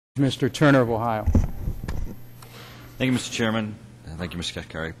Mr. Turner of Ohio. Thank you, Mr. Chairman. Thank you, Mr.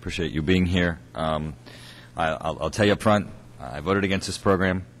 Kashkari. Appreciate you being here. I'll tell you up front, I voted against this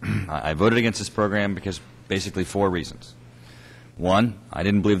program. I voted against this program because basically 4 reasons. One, I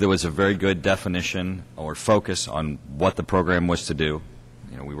didn't believe there was a very good definition or focus on what the program was to do.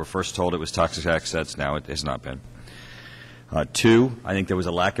 You know, we were first told it was toxic assets. Now it has not been. 2, I think there was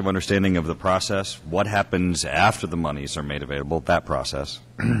a lack of understanding of the process, what happens after the monies are made available, that process.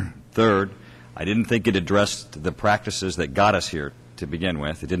 Third, I didn't think it addressed the practices that got us here to begin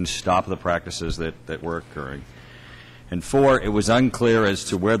with. It didn't stop the practices that were occurring. And 4, it was unclear as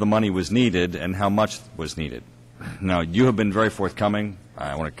to where the money was needed and how much was needed. Now, you have been very forthcoming.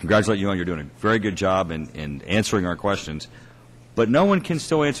 I want to congratulate you on you're doing a very good job in answering our questions. But no one can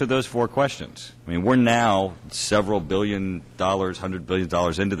still answer those 4 questions. I mean, we're now several $1 billion, $100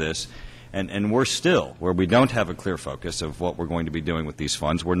 billion into this, and we're still where we don't have a clear focus of what we're going to be doing with these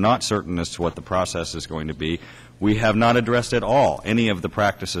funds. We're not certain as to what the process is going to be. We have not addressed at all any of the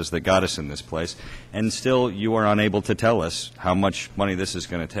practices that got us in this place, and still you are unable to tell us how much money this is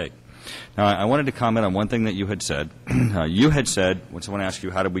going to take. Now, I wanted to comment on one thing that you had said. You had said, when someone asked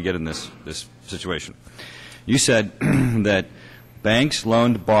you, how did we get in this situation? You said that banks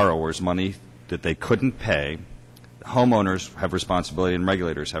loaned borrowers money that they couldn't pay. Homeowners have responsibility and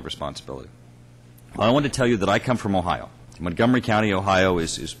regulators have responsibility. Well, I want to tell you that I come from Ohio. Montgomery County, Ohio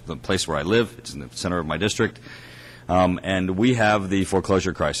is the place where I live. It's in the center of my district. And we have the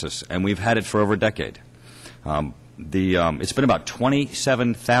foreclosure crisis, and we've had it for over a decade. It's been about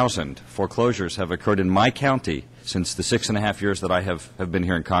 27,000 foreclosures have occurred in my county since the 6.5 years that I have been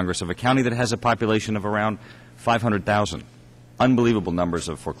here in Congress, of a county that has a population of around 500,000. Unbelievable numbers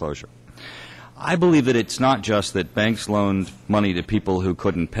of foreclosure. I believe that it's not just that banks loaned money to people who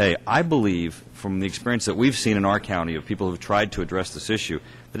couldn't pay. I believe, from the experience that we've seen in our county of people who have tried to address this issue,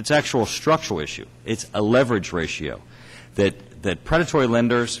 that it's actual structural issue. It's a leverage ratio. That predatory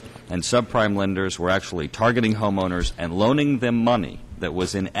lenders and subprime lenders were actually targeting homeowners and loaning them money that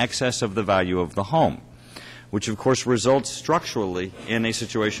was in excess of the value of the home, which of course results structurally in a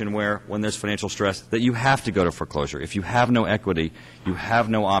situation where, when there's financial stress, that you have to go to foreclosure. If you have no equity, you have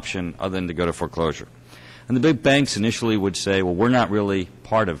no option other than to go to foreclosure. And the big banks initially would say, well, we're not really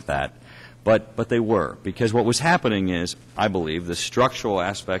part of that. But they were, because what was happening is, I believe, the structural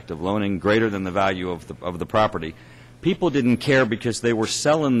aspect of loaning greater than the value of the property. People didn't care because they were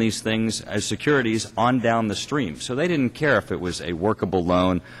selling these things as securities on down the stream. So they didn't care if it was a workable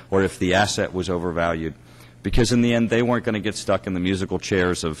loan or if the asset was overvalued, because in the end they weren't going to get stuck in the musical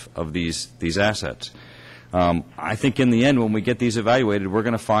chairs of these assets. I think in the end, when we get these evaluated, we're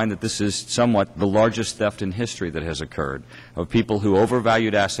going to find that this is somewhat the largest theft in history that has occurred, of people who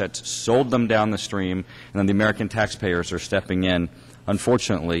overvalued assets, sold them down the stream, and then the American taxpayers are stepping in,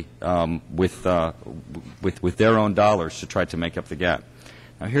 unfortunately, with their own dollars to try to make up the gap.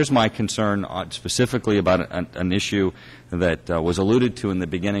 Now, here's my concern specifically about an issue that was alluded to in the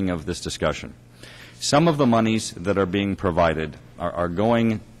beginning of this discussion. Some of the monies that are being provided are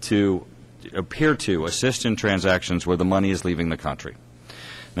going to appear to assist in transactions where the money is leaving the country.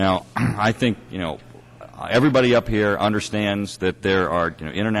 Now, I think, everybody up here understands that there are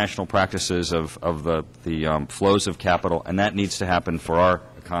international practices of the flows of capital, and that needs to happen for our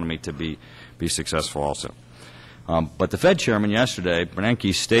economy to be successful also. But the Fed chairman yesterday,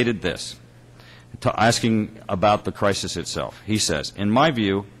 Bernanke, stated this, asking about the crisis itself. He says, in my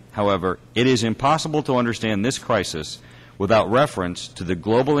view, however, it is impossible to understand this crisis without reference to the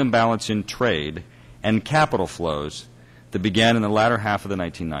global imbalance in trade and capital flows that began in the latter half of the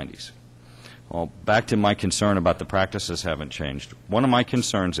 1990s. Well, back to my concern about the practices haven't changed. One of my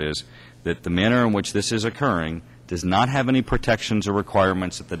concerns is that the manner in which this is occurring does not have any protections or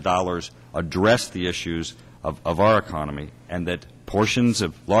requirements that the dollars address the issues of our economy, and that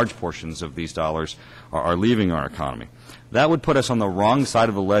large portions of these dollars are leaving our economy. That would put us on the wrong side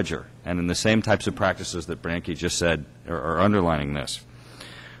of the ledger, and in the same types of practices that Bernanke just said are underlining this.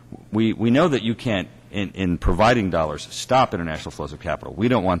 We know that you can't, in providing dollars, stop international flows of capital. We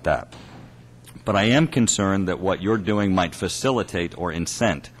don't want that. But I am concerned that what you're doing might facilitate or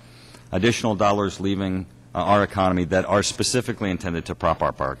incent additional dollars leaving our economy that are specifically intended to prop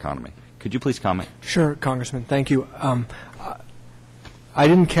up our economy. Could you please comment? Sure, Congressman. Thank you. I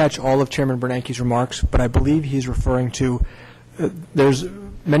didn't catch all of Chairman Bernanke's remarks, but I believe he's referring to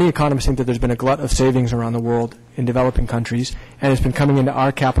many economists think that there's been a glut of savings around the world in developing countries, and it's been coming into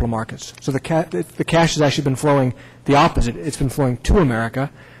our capital markets. So the cash has actually been flowing the opposite. It's been flowing to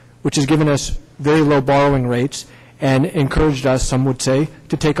America, which has given us very low borrowing rates and encouraged us, some would say,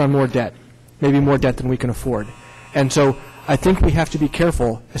 to take on more debt, maybe more debt than we can afford. And so I think we have to be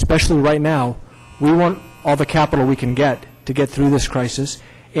careful, especially right now. We want all the capital we can get to get through this crisis,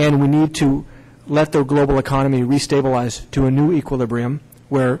 and we need to let the global economy restabilize to a new equilibrium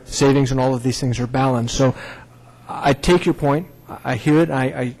where savings and all of these things are balanced. So I take your point. I hear it.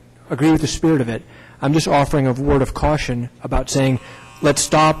 I agree with the spirit of it. I'm just offering a word of caution about saying, let's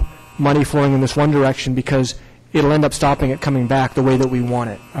stop money flowing in this one direction because it'll end up stopping it coming back the way that we want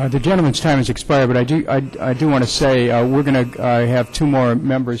it. The gentleman's time has expired, but I do want to say we're going to have two more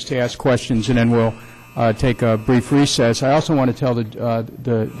members to ask questions, and then we'll take a brief recess. I also want to tell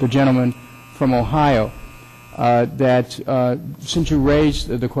the gentleman from Ohio that since you raised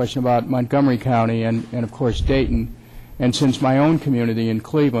the question about Montgomery County and of course Dayton, and since my own community in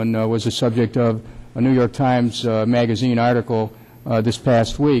Cleveland was the subject of a New York Times magazine article this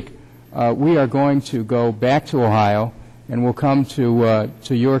past week, we are going to go back to Ohio, and we'll come to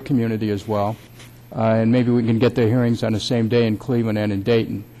your community as well, and maybe we can get the hearings on the same day in Cleveland and in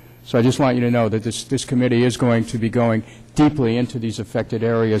Dayton. So I just want you to know that this committee is going to be going deeply into these affected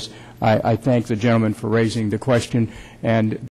areas. I thank the gentleman for raising the question, and